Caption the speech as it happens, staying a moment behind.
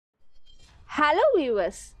Hello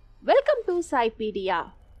viewers, welcome to Scipedia.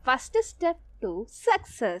 First step to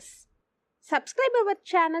success. Subscribe our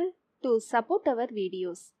channel to support our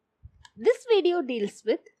videos. This video deals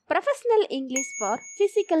with Professional English for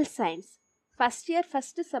Physical Science. First year,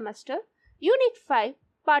 first semester, Unit 5,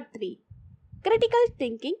 Part 3. Critical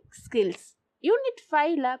Thinking Skills. Unit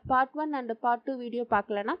 5 la Part 1 and Part 2 video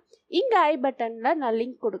பார்க்கலனா இங்க I buttonல நான்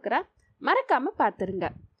link கொடுக்கிறேன், மறக்காம பார்த்துருங்க.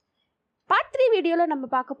 Part 3 வீடியோவில் நம்ம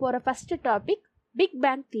பார்க்க போகிற first topic big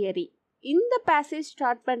bang theory. இந்த பேசேஜ்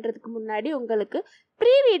ஸ்டார்ட் பண்ணுறதுக்கு முன்னாடி உங்களுக்கு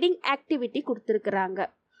ப்ரீ ரீடிங் ஆக்டிவிட்டி கொடுத்துருக்குறாங்க.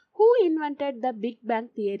 Who invented the big bang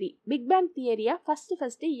theory? Big bang தியரியா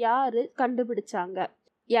first யார் கண்டுபிடிச்சாங்க?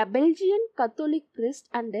 எ Belgian Catholic பிரிஸ்ட்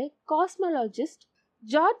and cosmologist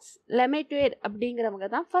George லெமேட்வேர் அப்படிங்கிறவங்க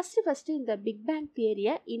தான் ஃபஸ்ட்டு இந்த பிக் பேங்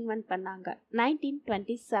தியரியை இன்வென்ட் பண்ணாங்க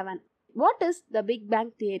 1927. What is the big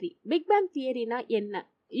bang theory? Big bang தியரினா என்ன?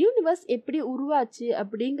 யூனிவர்ஸ் எப்படி உருவாச்சு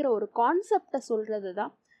அப்படிங்கிற ஒரு கான்செப்டை சொல்கிறது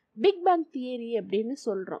தான் பிக் பேங் தியரி அப்படின்னு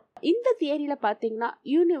சொல்கிறோம். இந்த தியரியில் பார்த்தீங்கன்னா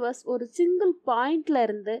யூனிவர்ஸ் ஒரு சிங்கிள் பாயிண்ட்ல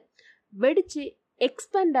இருந்து வெடித்து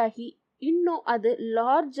எக்ஸ்பேண்ட் ஆகி இன்னும் அது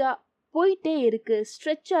லார்ஜாக போயிட்டே இருக்கு,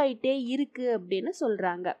 ஸ்ட்ரெச் ஆகிட்டே இருக்கு அப்படின்னு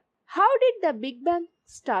சொல்கிறாங்க. How did the big bang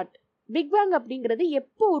start? Big bang அப்படிங்கிறது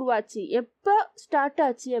எப்போ உருவாச்சு, எப்போ ஸ்டார்ட்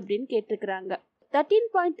ஆச்சு அப்படின்னு கேட்டிருக்கிறாங்க.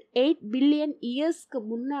 13.8 பில்லியன் இயர்ஸ்க்கு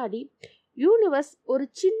முன்னாடி யூனிவர்ஸ் ஒரு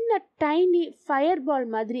சின்ன டைனி ஃபயர் பால்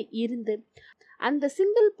மாதிரி இருந்து அந்த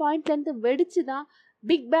சிங்கிள் பாயிண்ட்லேருந்து வெடிச்சு தான்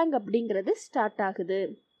பிக் பேங் அப்படிங்கிறது ஸ்டார்ட் ஆகுது.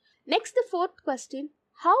 Next fourth question,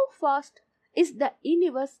 how fast is the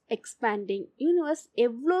universe expanding? Universe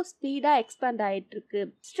எவ்வளோ ஸ்பீடாக எக்ஸ்பேண்ட் ஆகிட்டு இருக்கு,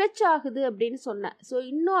 ஸ்ட்ரெச் ஆகுது அப்படின்னு சொன்னேன். ஸோ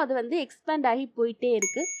இன்னும் அது எக்ஸ்பேண்ட் ஆகி போயிட்டே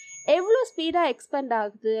இருக்கு. எவ்வளோ ஸ்பீடாக எக்ஸ்பேண்ட்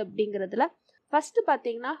ஆகுது அப்படிங்கிறதுல ஃபஸ்ட்டு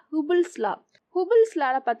பார்த்தீங்கன்னா ஹுபிள்ஸ்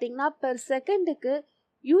லாவில் பார்த்தீங்கன்னா பெர் செகண்டுக்கு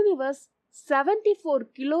யூனிவர்ஸ் 74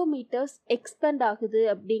 கிலோமீட்டர்ஸ் எக்ஸ்பெண்ட் ஆகுது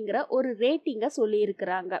அப்படிங்கிற ஒரு ரேட்டிங்கை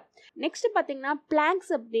சொல்லியிருக்கிறாங்க. நெக்ஸ்ட் பார்த்தீங்கன்னா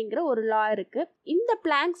பிளாங்க்ஸ் அப்படிங்கிற ஒரு லா இருக்கு. இந்த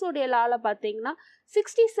பிளாங்க்ஸோடைய லாவில் பார்த்தீங்கன்னா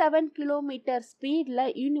 67 கிலோமீட்டர் ஸ்பீடில்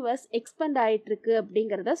யூனிவர்ஸ் எக்ஸ்பெண்ட் ஆகிட்டு இருக்கு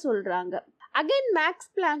அப்படிங்கிறத சொல்கிறாங்க. அகைன் மேக்ஸ்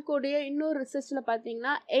பிளாங்கோடைய இன்னொரு ரிசர்ச்சில்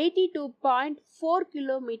பார்த்தீங்கன்னா 82.4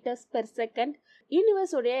 கிலோமீட்டர்ஸ் பெர் செகண்ட்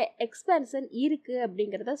யூனிவர்ஸோடைய எக்ஸ்பென்ஷன் இருக்குது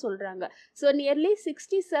அப்படிங்கிறத சொல்கிறாங்க. ஸோ நியர்லி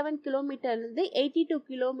 67 கிலோமீட்டர்லேருந்து 82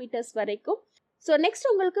 கிலோமீட்டர்ஸ் வரைக்கும். ஸோ நெக்ஸ்ட்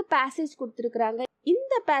உங்களுக்கு பேசேஜ் கொடுத்துருக்குறாங்க.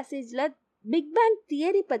 இந்த பேசேஜில் பிக் பேங்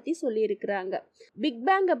தியரி பற்றி சொல்லியிருக்கிறாங்க. பிக்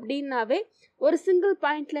பேங் அப்படின்னாவே ஒரு சிங்கிள்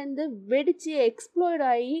பாயிண்ட்லேருந்து வெடிச்சு எக்ஸ்ப்ளோர்ட்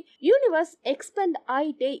ஆகி யூனிவர்ஸ் எக்ஸ்பெண்ட்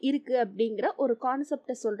ஆகிட்டே இருக்கு அப்படிங்கிற ஒரு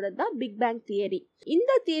கான்செப்டை சொல்கிறது தான் பிக் பேங் தியரி.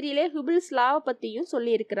 இந்த தியரியிலே ஹுபிள்ஸ் லாவை பற்றியும்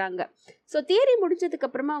சொல்லியிருக்கிறாங்க. ஸோ தியரி முடிஞ்சதுக்கு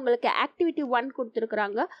அப்புறமா உங்களுக்கு ஆக்டிவிட்டி 1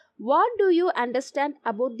 கொடுத்துருக்குறாங்க. What to you understand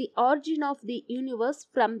about the origin of the universe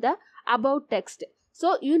from the about text? So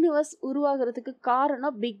universe உருவாகிறதுக்கு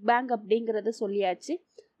காரணம் பிக் பேங் அப்படிங்கிறத சொல்லியாச்சு.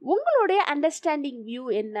 உங்களுடைய அண்டர்ஸ்டாண்டிங் வியூ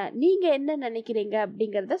என்ன, நீங்க என்ன நினைக்கிறீங்க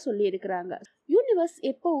அப்படிங்கிறத சொல்லியிருக்கிறாங்க. யூனிவர்ஸ்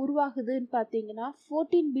எப்போ உருவாகுதுன்னு பார்த்தீங்கன்னா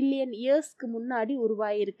 14 பில்லியன் இயர்ஸ்க்கு முன்னாடி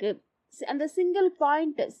உருவாயிருக்கு. அந்த சிங்கிள்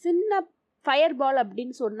பாயிண்ட் சின்ன ஃபயர் பால்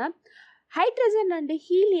அப்படின்னு சொன்னால் ஹைட்ரஜன் அண்டு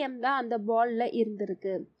ஹீலியம் தான் அந்த பால்ல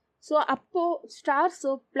இருந்திருக்கு. ஸோ அப்போது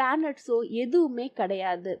ஸ்டார்ஸோ பிளானட்ஸோ எதுவுமே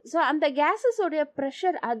கிடையாது. ஸோ அந்த கேஸஸோடைய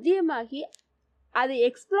ப்ரெஷர் அதிகமாகி அது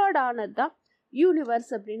எக்ஸ்ப்ளோர்ட் ஆனது தான்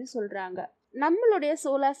யூனிவர்ஸ் அப்படின்னு சொல்கிறாங்க. நம்மளுடைய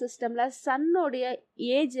சோலார் சிஸ்டமில் சன்னோடைய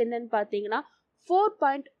ஏஜ் என்னன்னு பார்த்தீங்கன்னா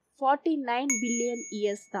 4.49 பில்லியன்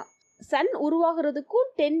இயர்ஸ் தான். சன் உருவாகிறதுக்கும்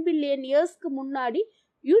 10 பில்லியன் இயர்ஸ்க்கு முன்னாடி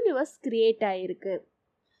யூனிவர்ஸ் கிரியேட் ஆகிருக்கு.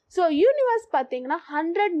 ஸோ யூனிவர்ஸ் பார்த்தீங்கன்னா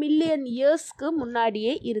 100 மில்லியன் இயர்ஸ்க்கு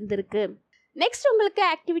முன்னாடியே இருந்திருக்கு. நெக்ஸ்ட் உங்களுக்கு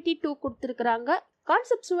ஆக்டிவிட்டி 2 கொடுத்துருக்குறாங்க.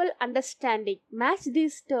 Conceptual understanding, match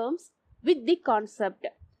these terms with the concept.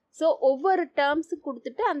 So ஒவ்வொரு டேர்ம்ஸும்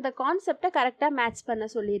கொடுத்துட்டு அந்த கான்செப்டை கரெக்டாக மேட்ச்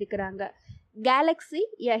பண்ண சொல்லியிருக்கிறாங்க. Galaxy,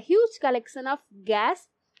 a huge collection of gas,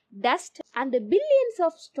 dust and billions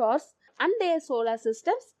of stars and their solar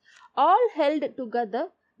systems all held together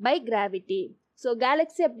by gravity. So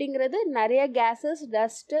Galaxy அப்படிங்கிறது நிறைய gases,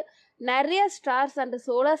 dust, நிறைய ஸ்டார்ஸ் அண்ட்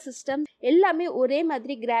சோலார் சிஸ்டம் எல்லாமே ஒரே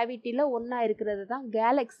மாதிரி கிராவிட்டியில் ஒன்றா இருக்கிறது தான்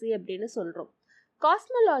கேலக்ஸி அப்படின்னு சொல்கிறோம்.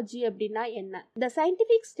 காஸ்மாலஜி அப்படின்னா என்ன? த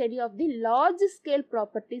scientific study of the large scale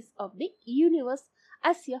properties of the universe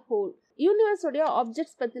as a whole. யூனிவர்ஸோடைய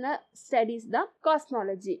objects பற்றின ஸ்டடீஸ் தான்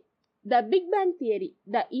cosmology. The big bang theory,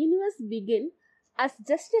 the universe begin as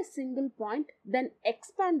just a single point then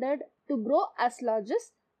expanded to grow as large as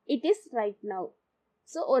it is right now.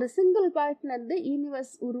 So ஒரு single பாயிண்ட்லேருந்து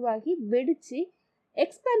universe உருவாகி வெடிச்சு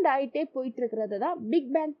expand ஆகிட்டே போயிட்டு இருக்கிறது தான்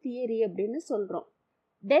பிக் பேங் தியரி அப்படின்னு சொல்கிறோம்.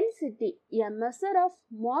 Density, a measure of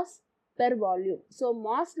mass per volume. So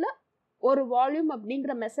மாஸில் ஒரு வால்யூம்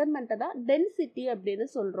அப்படிங்கிற மெஷர்மெண்ட்டை தான் டென்சிட்டி அப்படின்னு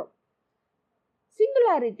சொல்கிறோம்.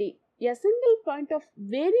 Singularity, a single point of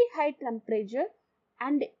very high temperature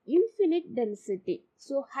and infinite density.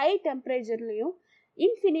 So high temperatureலயும்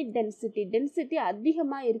infinite density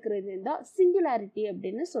அதிகமா இருக்கிறது தான் singularity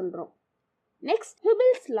அப்படின்னு சொல்றோம். Next,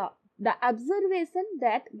 Hubble's law, the observation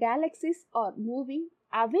that galaxies are moving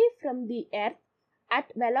away from the earth at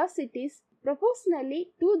velocities proportionally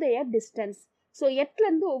to their distance. So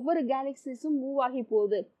எட்லேருந்து ஒவ்வொரு கேலக்சிஸும் move ஆகி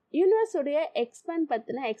போகுது. யூனிவர்ஸோடைய expand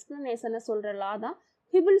பற்றின எக்ஸ்பிளனேஷனை சொல்கிற லா தான்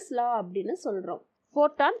ஹிபிள்ஸ் லா அப்படின்னு சொல்கிறோம்.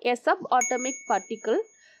 Photon, a subatomic particle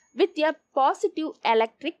with a positive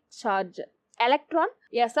electric charge. Electron,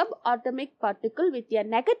 a subatomic particle with a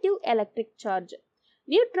negative electric charge.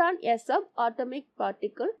 Neutron, a subatomic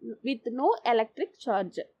particle with no electric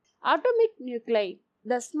charge. Atomic nuclei,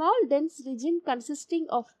 the small dense region consisting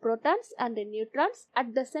of protons and neutrons at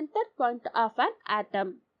the center point of an atom.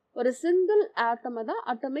 ஒரு single ஆட்டமை தான்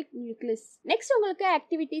atomic nucleus. Next உங்களுக்கு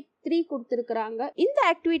activity 3 கொடுத்துருக்குறாங்க. இந்த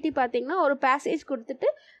activity பார்த்தீங்கன்னா ஒரு passage கொடுத்துட்டு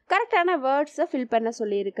கரெக்டான வேர்ட்ஸை fill பண்ண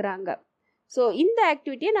சொல்லியிருக்கிறாங்க. ஸோ இந்த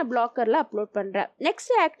ஆக்டிவிட்டியை நான் பிளாக்கரில் அப்லோட் பண்ணுறேன்.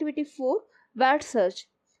 Next activity 4 word search.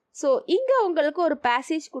 So இங்கே உங்களுக்கு ஒரு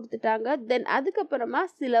பேசேஜ் கொடுத்துட்டாங்க. தென் அதுக்கப்புறமா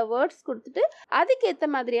சில வேர்ட்ஸ் கொடுத்துட்டு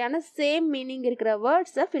அதுக்கேற்ற மாதிரியான சேம் மீனிங் இருக்கிற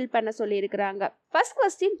வேர்ட்ஸை ஃபில் பண்ண சொல்லியிருக்கிறாங்க. First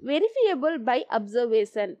question, verifiable by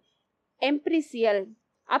observation, எம்பிரிசியல்,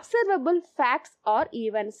 observable facts or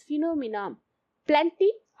events, phenomena, plenty,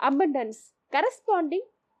 abundance, corresponding,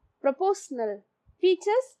 proportional,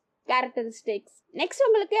 features, characteristics. Next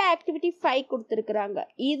உங்களுக்கு ஆக்டிவிட்டி 5 கொடுத்துருக்குறாங்க.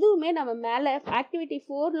 இதுவுமே நம்ம மேலே ஆக்டிவிட்டி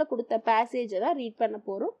 4ல் கொடுத்த பேசேஜை தான் ரீட் பண்ண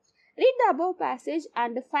போகிறோம். Read the above passage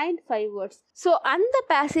and find 5 words. So அந்த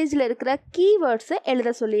பேசேஜில் இருக்கிற கீவேர்ட்ஸை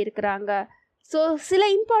எழுத சொல்லியிருக்கிறாங்க. ஸோ சில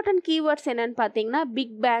இம்பார்ட்டன்ட் கீவேர்ட்ஸ் என்னென்னு பார்த்தீங்கன்னா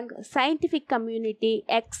big bang, scientific community,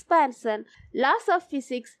 expansion, loss of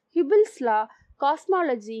physics, ஹிபிள்ஸ் law,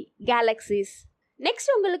 cosmology, galaxies.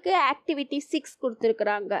 Next உங்களுக்கு ஆக்டிவிட்டி 6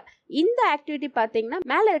 கொடுத்துருக்குறாங்க. இந்த ஆக்டிவிட்டி பார்த்தீங்கன்னா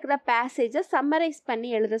மேலே இருக்கிற பேசேஜை சம்மரைஸ் பண்ணி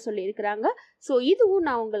எழுத சொல்லியிருக்கிறாங்க. ஸோ இதுவும்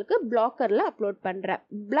நான் உங்களுக்கு பிளாக்கரில் அப்லோட் பண்ணுறேன்.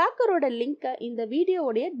 பிளாக்கரோட லிங்க்கை இந்த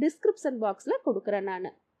வீடியோவுடைய டிஸ்கிரிப்ஷன் பாக்ஸில் கொடுக்குறேன்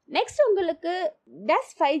நான். நெக்ஸ்ட் உங்களுக்கு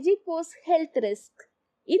டஸ் 5G போஸ் ஹெல்த் ரிஸ்க்,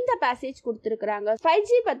 இந்த பேசேஜ் கொடுத்துருக்குறாங்க.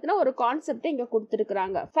 5G பற்றின ஒரு கான்செப்டை இங்கே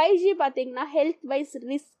கொடுத்துருக்குறாங்க. 5G பார்த்தீங்கன்னா ஹெல்த் வைஸ்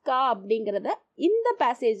ரிஸ்கா அப்படிங்கிறத இந்த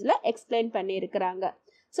பேசேஜில் எக்ஸ்பிளைன் பண்ணியிருக்கிறாங்க.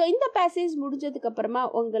 ஸோ இந்த பேசேஜ் முடிஞ்சதுக்கு அப்புறமா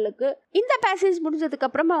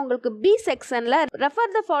உங்களுக்கு பி செக்ஷனில்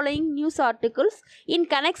refer the following news articles in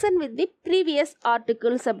connection with the previous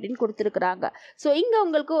articles அப்படின்னு கொடுத்துருக்குறாங்க. ஸோ இங்கே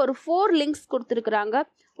உங்களுக்கு ஒரு 4 லிங்க்ஸ் கொடுத்துருக்குறாங்க.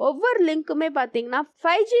 ஒவ்வொரு லிங்க்குமே பார்த்தீங்கன்னா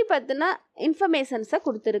 5G பற்றின இன்ஃபர்மேஷன்ஸை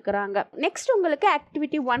கொடுத்துருக்குறாங்க. நெக்ஸ்ட் உங்களுக்கு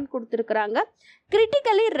ஆக்டிவிட்டி 1 கொடுத்துருக்குறாங்க.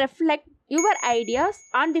 Critically reflect your ideas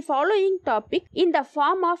on the following topic in the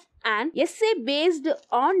form of an essay based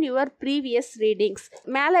on your previous readings.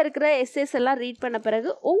 மேலே இருக்கிற எஸ்ஸேஸ் எல்லாம் ரீட் பண்ண பிறகு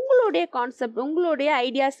உங்களுடைய கான்செப்ட், உங்களுடைய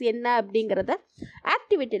ஐடியாஸ் என்ன அப்படிங்கிறத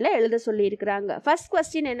ஆக்டிவிட்டியில் எழுத சொல்லியிருக்கிறாங்க. ஃபர்ஸ்ட்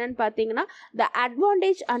கொஸ்டின் என்னன்னு பார்த்தீங்கன்னா the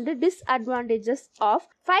advantage and disadvantages of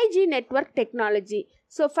 5G network technology.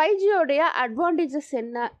 So 5Gயோடைய advantages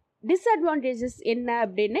என்ன, டிஸ்அட்வான்டேஜஸ் என்ன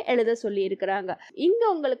அப்படின்னு எழுத சொல்லியிருக்கிறாங்க. இங்கே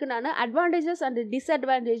உங்களுக்கு நான் அட்வான்டேஜஸ் அண்ட்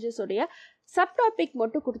டிஸ்அட்வான்டேஜஸ் உடைய சப்டாபிக்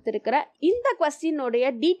மட்டும் கொடுத்துருக்கிறேன். இந்த கொஸ்டினுடைய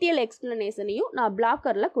டீட்டெயில் எக்ஸ்பிளனேஷனையும் நான்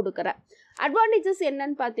பிளாக்கரில் கொடுக்குறேன். அட்வான்டேஜஸ்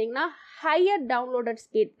என்னன்னு பார்த்தீங்கன்னா ஹையர் டவுன்லோடட்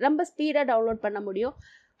ஸ்பீட், ரொம்ப ஸ்பீடாக டவுன்லோட் பண்ண முடியும்.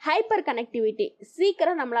 ஹைப்பர் கனெக்டிவிட்டி,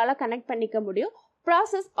 சீக்கிரம் நம்மளால் கனெக்ட் பண்ணிக்க முடியும்.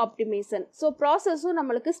 ப்ராசஸ் ஆப்டிமேஷன், ஸோ ப்ராசஸும்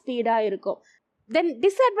நம்மளுக்கு ஸ்பீடாக இருக்கும். தென்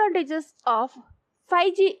டிஸ்அட்வான்டேஜஸ் ஆஃப்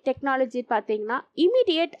 5G டெக்னாலஜி பார்த்தீங்கன்னா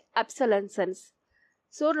இமீடியட் அப்சலன்சன்ஸ்.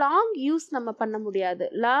 ஸோ லாங் யூஸ் நம்ம பண்ண முடியாது,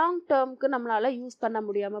 லாங் டேர்முக்கு நம்மளால் யூஸ் பண்ண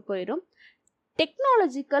முடியாமல் போயிடும்.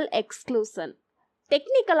 டெக்னாலஜிக்கல் எக்ஸ்க்ளூஷன்,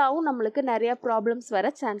 டெக்னிக்கலாகவும் நம்மளுக்கு நிறைய ப்ராப்ளம்ஸ் வர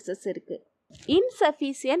சான்சஸ் இருக்குது.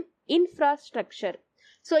 இன்சஃபிஷியன்ட் இன்ஃப்ராஸ்ட்ரக்சர்,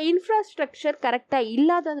 ஸோ இன்ஃப்ராஸ்ட்ரக்சர் கரெக்டாக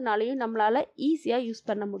இல்லாததுனாலையும் நம்மளால் ஈஸியாக யூஸ்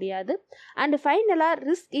பண்ண முடியாது. அண்ட் ஃபைனலாக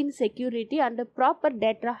risk in security and proper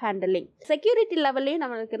data handling, security லெவல்லையும்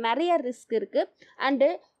நம்மளுக்கு நிறைய ரிஸ்க் இருக்குது. அண்டு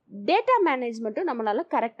டேட்டா மேனேஜ்மெண்ட்டும்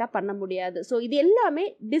நம்மளால் கரெக்டாக பண்ண முடியாது. ஸோ இது எல்லாமே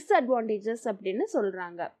டிஸ்அட்வான்டேஜஸ் அப்படின்னு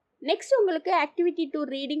சொல்கிறாங்க. நெக்ஸ்ட் உங்களுக்கு ஆக்டிவிட்டி 2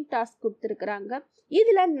 ரீடிங் டாஸ்க் கொடுத்துருக்குறாங்க.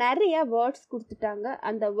 இதில் நிறைய வேர்ட்ஸ் கொடுத்துட்டாங்க.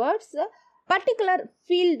 அந்த வேர்ட்ஸை பர்டிகுலர்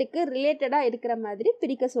ஃபீல்டுக்கு ரிலேட்டடாக இருக்கிற மாதிரி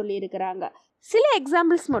பிரிக்க சொல்லியிருக்கிறாங்க. சில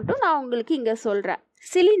எக்ஸாம்பிள்ஸ் மட்டும் நான் உங்களுக்கு இங்கே சொல்கிறேன்.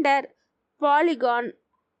 சிலிண்டர், பாலிகான்,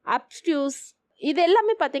 அப்ஸ்டியூஸ், இது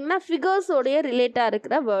எல்லாமே பார்த்தீங்கன்னா ஃபிகர்ஸோடைய ரிலேட்டாக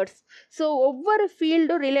இருக்கிற வேர்ட்ஸ். ஸோ ஒவ்வொரு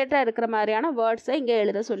ஃபீல்டும் ரிலேட்டாக இருக்கிற மாதிரியான வேர்ட்ஸை இங்கே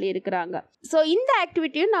எழுத சொல்லியிருக்கிறாங்க. ஸோ இந்த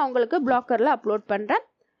ஆக்டிவிட்டியும் நான் உங்களுக்கு பிளாக்கரில் அப்லோட் பண்ணுறேன்.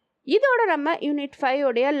 இதோட நம்ம யூனிட் 5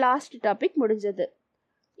 உடைய லாஸ்ட் டாபிக் முடிஞ்சது.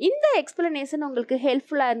 இந்த எக்ஸ்பிளனேஷன் உங்களுக்கு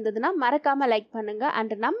ஹெல்ப்ஃபுல்லாக இருந்ததுன்னா மறக்காமல் லைக் பண்ணுங்கள்.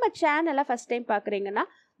 அண்ட் நம்ம சேனலை ஃபஸ்ட் டைம் பார்க்குறீங்கன்னா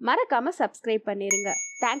மறக்காமல் சப்ஸ்கிரைப் பண்ணிடுங்க.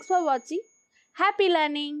 தேங்க்ஸ் ஃபார் வாட்சிங். Happy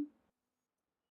learning.